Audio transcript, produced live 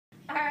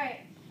All right.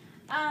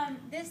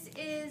 This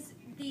is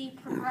the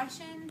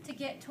progression to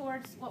get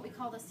towards what we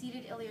call the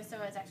seated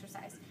Iliopsoas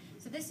exercise.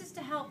 So this is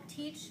to help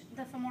teach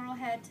the femoral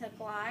head to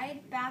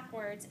glide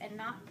backwards and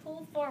not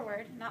pull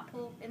forward, not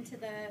pull into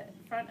the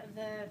front of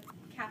the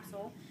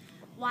capsule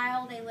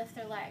while they lift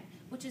their leg,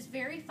 which is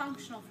very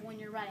functional for when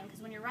you're running, because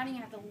when you're running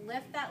you have to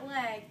lift that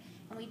leg,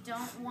 and we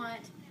don't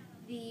want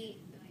the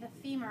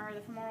femur or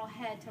the femoral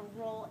head to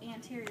roll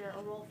anterior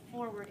or roll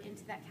forward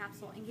into that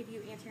capsule and give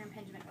you anterior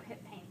impingement or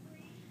hip pain.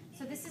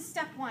 So this is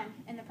step one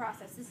in the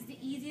process. This is the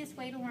easiest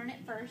way to learn it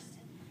first.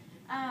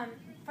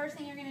 First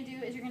thing you're going to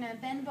do is you're going to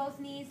bend both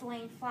knees,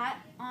 laying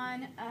flat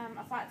on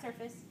a flat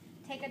surface.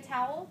 Take a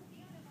towel,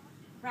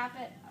 wrap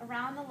it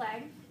around the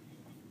leg,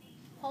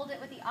 hold it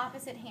with the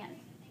opposite hand.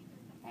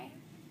 Okay?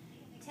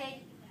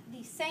 Take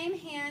the same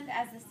hand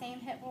as the same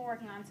hip we're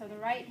working on. So the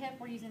right hip,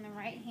 we're using the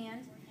right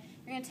hand.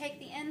 You're going to take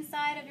the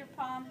inside of your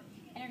palm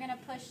and you're going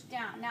to push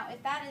down. Now,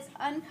 if that is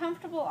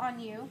uncomfortable on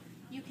you,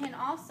 you can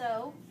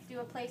also do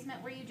a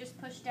placement where you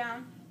just push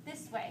down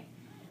this way.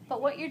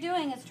 But what you're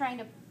doing is trying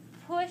to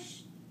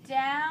push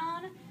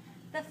down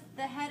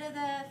the head of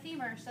the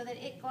femur so that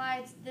it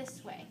glides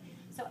this way.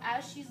 So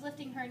as she's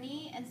lifting her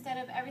knee, instead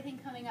of everything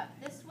coming up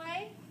this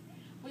way,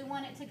 we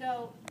want it to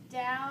go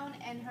down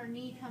and her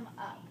knee come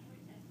up.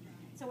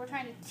 So we're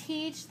trying to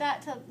teach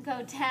that to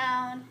go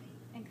down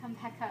and come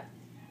back up.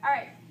 All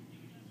right,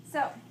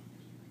 so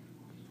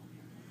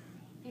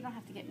you don't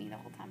have to get me the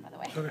whole time, by the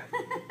way. Okay.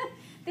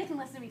 They can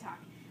listen to me talk.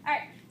 All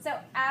right, so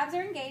abs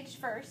are engaged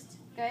first.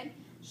 Good.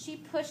 She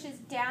pushes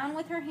down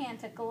with her hand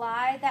to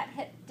glide that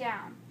hip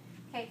down.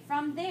 Okay,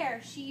 from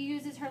there, she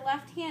uses her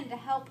left hand to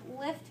help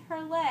lift her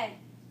leg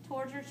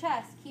towards her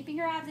chest, keeping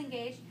her abs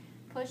engaged,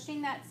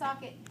 pushing that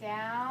socket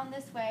down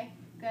this way.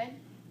 Good.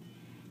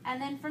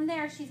 And then from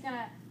there, she's going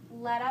to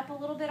let up a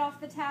little bit off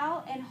the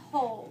towel and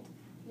hold.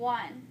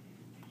 1,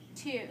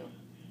 2,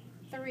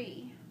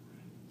 3,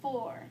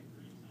 4,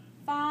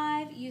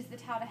 5. Use the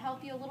towel to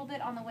help you a little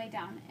bit on the way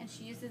down, and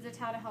she uses the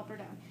towel to help her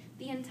down.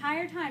 The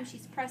entire time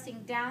she's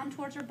pressing down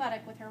towards her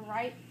buttock with her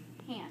right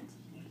hand.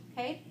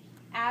 Okay?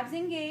 Abs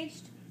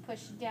engaged,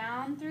 push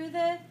down through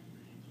the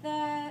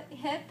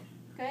hip.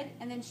 Good.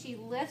 And then she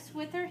lifts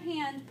with her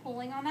hand,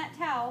 pulling on that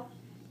towel,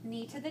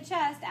 knee to the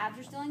chest, abs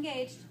are still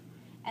engaged,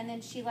 and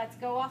then she lets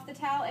go off the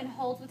towel and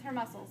holds with her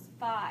muscles.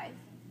 5,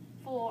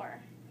 4,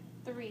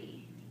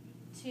 3,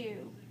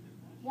 2,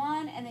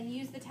 1, and then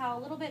use the towel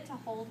a little bit to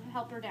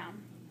help her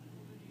down.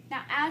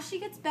 Now, as she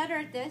gets better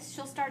at this,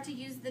 she'll start to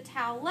use the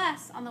towel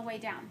less on the way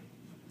down.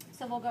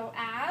 So we'll go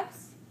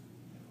abs,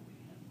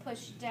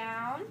 push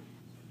down,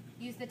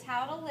 use the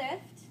towel to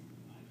lift.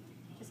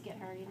 Just get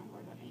her, you don't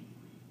worry about me.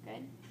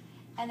 Good.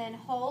 And then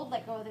hold,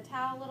 let go of the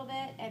towel a little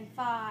bit, and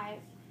 5,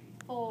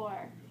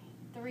 4,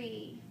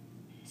 3,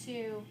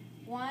 2,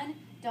 1.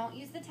 Don't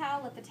use the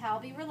towel, let the towel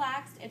be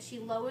relaxed, and she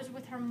lowers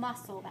with her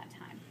muscle that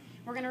time.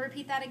 We're going to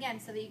repeat that again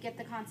so that you get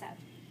the concept.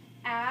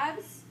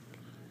 Abs,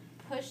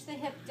 push the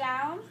hip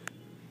down,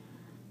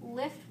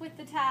 lift with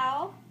the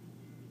towel,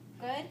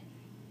 good.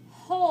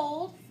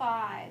 Hold,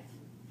 5,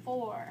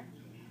 4,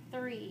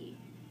 3,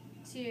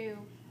 2,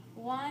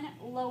 1.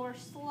 Lower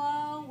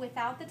slow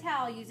without the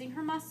towel, using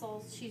her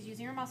muscles. She's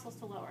using her muscles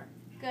to lower.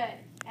 Good,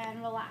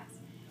 and relax.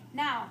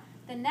 Now,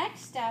 the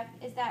next step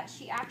is that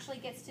she actually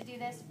gets to do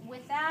this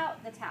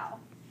without the towel,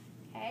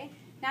 okay?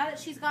 Now that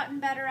she's gotten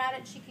better at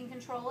it, she can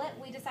control it,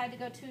 we decide to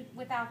go to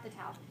without the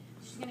towel.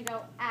 She's going to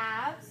go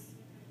abs,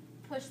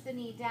 push the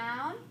knee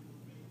down,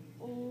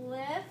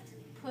 lift,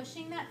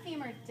 pushing that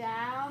femur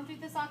down through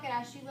the socket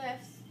as she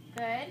lifts,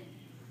 good,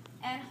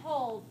 and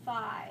hold,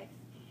 5,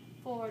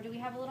 4. Do we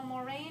have a little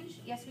more range?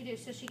 Yes, we do.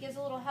 So she gives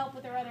a little help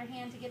with her other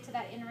hand to get to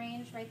that in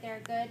range right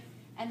there, good,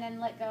 and then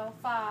let go,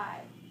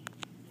 5,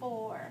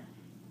 4,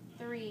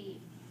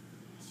 3,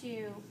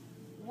 2,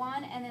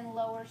 1, and then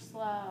lower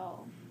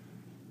slow.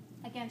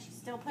 Again, she's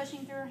still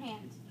pushing through her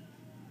hand.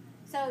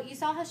 So you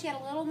saw how she had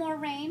a little more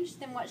range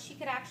than what she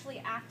could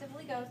actually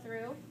actively go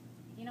through.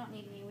 You don't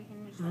need me. We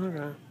can just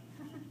Okay.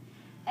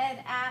 And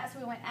so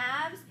we went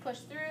abs, push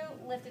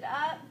through, lift it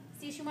up.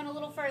 See, she went a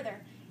little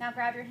further. Now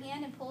grab your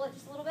hand and pull it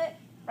just a little bit.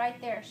 Right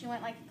there. She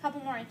went like a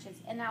couple more inches.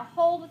 And now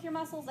hold with your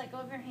muscles, let go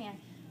of your hand.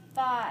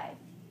 5,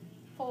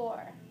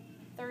 4,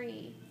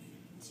 3,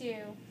 2,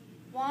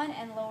 1,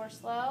 and lower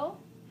slow.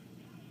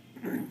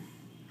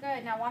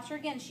 Good. Now watch her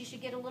again. She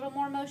should get a little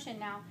more motion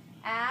now.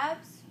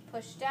 Abs,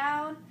 push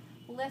down,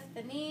 lift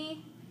the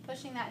knee,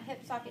 pushing that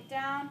hip socket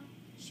down.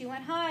 She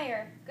went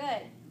higher.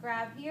 Good.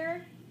 Grab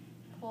here,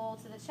 pull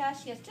to the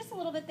chest. She has just a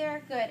little bit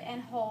there. Good.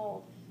 And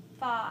hold.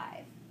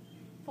 5,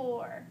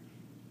 4,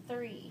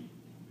 3,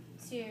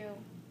 2,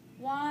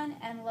 1,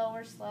 and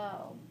lower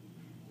slow.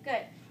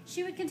 Good.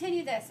 She would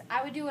continue this.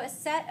 I would do a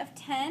set of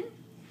 10.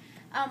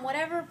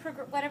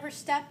 Whatever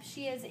step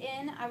she is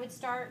in, I would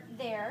start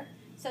there.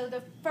 So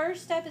the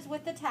first step is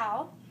with the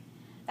towel.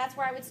 That's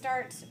where I would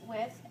start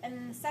with. And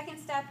then the second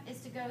step is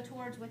to go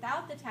towards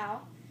without the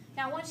towel.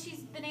 Now, once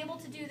she's been able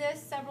to do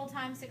this several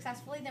times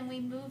successfully, then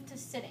we move to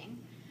sitting.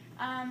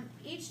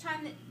 Each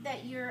time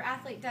that your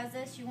athlete does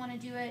this, you want to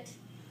do it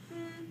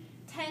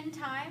 10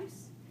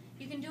 times.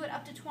 You can do it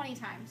up to 20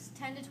 times.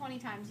 10 to 20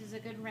 times is a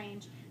good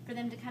range for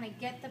them to kind of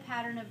get the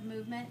pattern of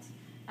movement.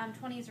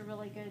 20 is a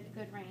really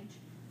good range.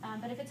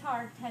 But if it's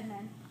hard, 10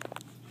 then.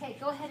 Okay,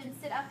 go ahead and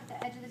sit up at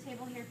the edge of the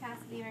table here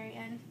past the very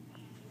end.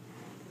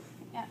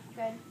 Yeah,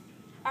 good.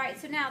 All right,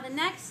 so now the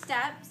next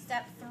step,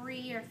 step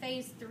 3 or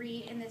phase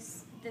 3 in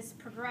this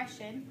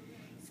progression,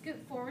 scoot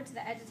forward to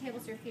the edge of the table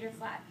so your feet are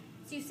flat.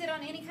 So you sit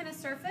on any kind of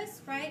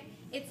surface, right?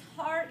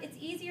 It's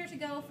easier to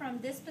go from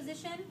this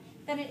position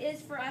than it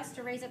is for us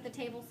to raise up the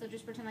table. So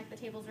just pretend like the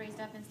table's raised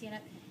up and stand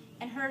up.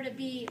 And her to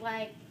be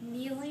like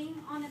kneeling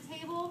on the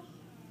table.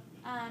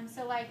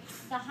 So like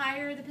the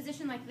higher the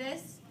position like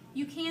this,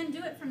 you can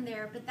do it from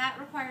there, but that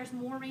requires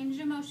more range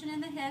of motion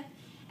in the hip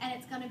and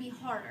it's going to be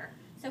harder.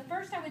 So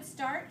first I would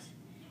start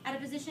at a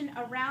position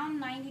around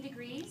 90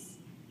 degrees.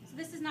 So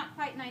this is not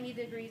quite 90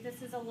 degrees.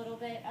 This is a little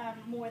bit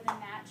more than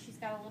that. She's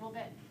got a little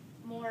bit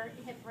more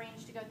hip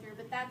range to go through,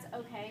 but that's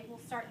okay. We'll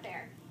start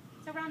there.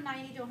 So around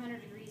 90 to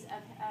 100 degrees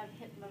of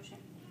hip motion.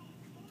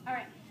 All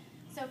right,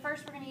 so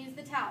first we're going to use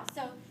the towel.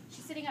 So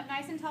she's sitting up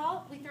nice and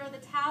tall. We throw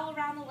the towel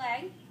around the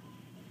leg.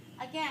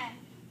 Again,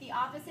 the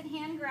opposite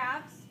hand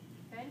grabs.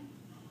 Good.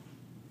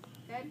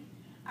 Good.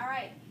 All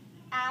right,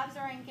 abs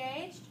are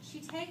engaged. She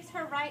takes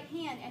her right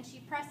hand and she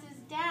presses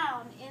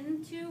down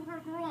into her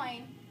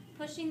groin,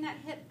 pushing that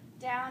hip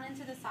down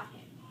into the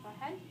socket. Go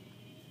ahead.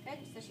 Good.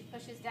 So she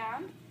pushes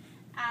down.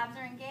 Abs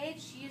are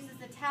engaged. She uses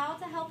the towel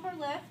to help her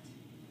lift.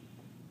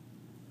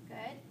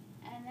 Good.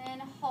 And then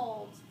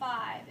holds.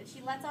 5. And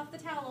she lets off the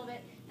towel a little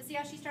bit. To see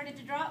how she started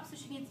to drop, so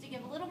she needs to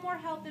give a little more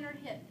help in her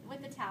hip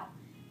with the towel.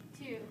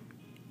 2,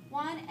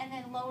 1, and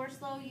then lower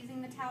slow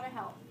using the towel to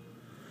help.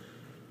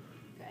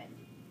 Good.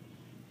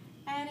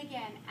 And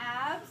again,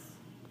 abs.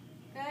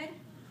 Good.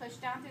 Push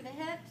down through the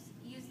hips.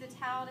 Use the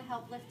towel to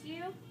help lift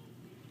you.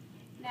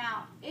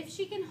 Now, if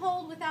she can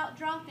hold without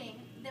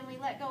dropping, then we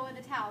let go of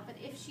the towel. But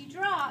if she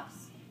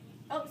drops,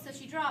 so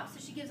she drops, so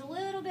she gives a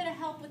little bit of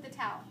help with the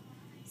towel.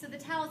 So the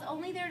towel is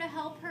only there to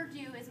help her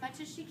do as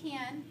much as she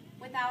can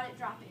without it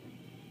dropping.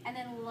 And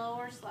then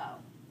lower slow.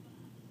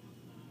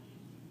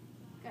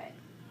 Good.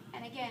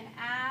 And again,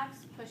 abs,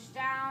 push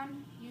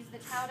down, use the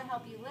towel to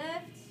help you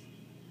lift.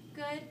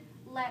 Good.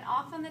 Let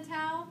off on the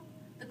towel.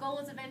 The goal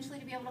is eventually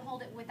to be able to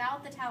hold it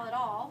without the towel at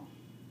all.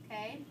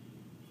 Okay.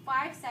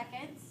 5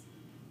 seconds.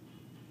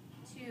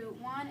 2,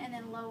 1, and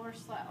then lower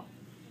slow.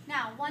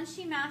 Now, once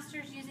she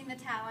masters using the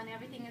towel and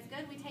everything is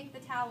good, we take the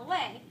towel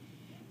away,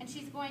 and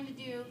she's going to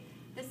do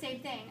the same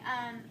thing.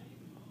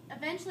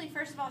 Eventually,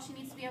 first of all, she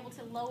needs to be able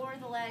to lower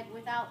the leg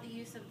without the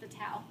use of the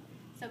towel.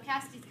 So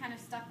Cassidy's kind of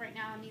stuck right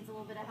now and needs a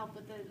little bit of help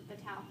with the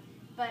towel.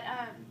 But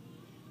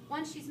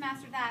once she's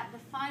mastered that, the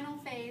final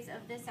phase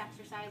of this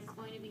exercise is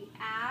going to be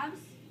abs,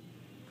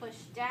 push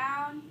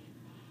down,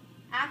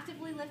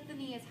 actively lift the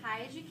knee as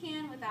high as you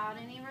can without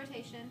any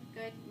rotation.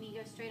 Good. Knee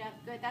goes straight up.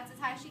 Good. That's as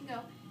high as she can go.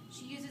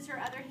 She uses her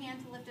other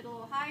hand to lift it a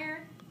little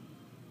higher.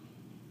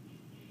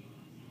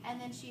 And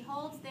then she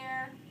holds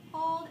there.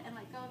 Hold and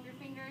let go of your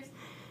fingers.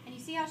 And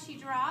you see how she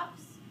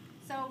drops?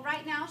 So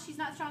right now she's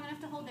not strong enough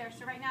to hold there.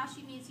 So right now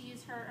she needs to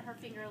use her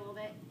finger a little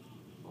bit.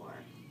 4,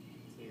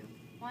 2,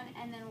 1,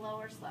 and then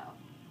lower slow.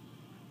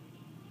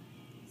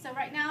 So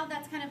right now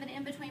that's kind of an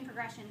in-between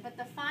progression. But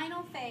the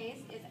final phase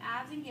is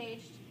abs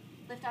engaged.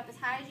 Lift up as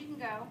high as you can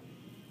go.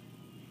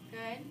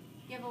 Good.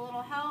 Give a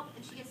little help,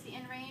 and she gets the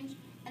end range.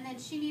 And then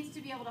she needs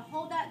to be able to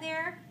hold that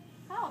there.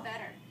 Oh,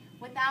 better.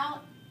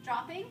 Without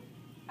dropping.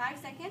 5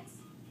 seconds.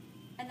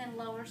 And then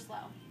lower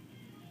slow.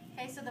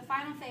 Okay, so the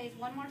final phase,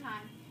 one more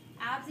time.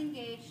 Abs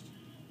engaged.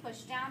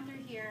 Push down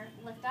through here.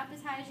 Lift up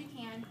as high as you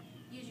can.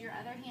 Use your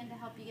other hand to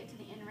help you get to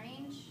the end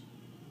range.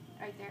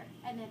 Right there.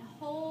 And then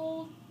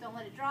hold. Don't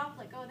let it drop.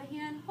 Let go of the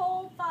hand.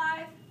 Hold.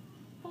 5,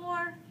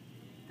 4,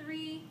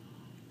 3,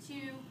 2,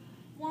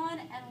 1,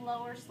 and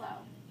lower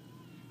slow.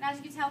 And as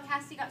you can tell,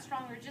 Cassidy got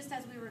stronger just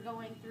as we were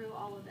going through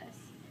all of this.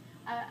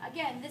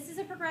 Again, this is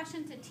a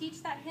progression to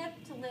teach that hip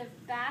to live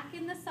back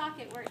in the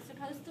socket where it's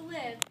supposed to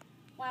live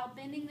while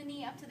bending the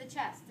knee up to the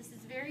chest. This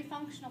is very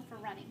functional for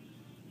running.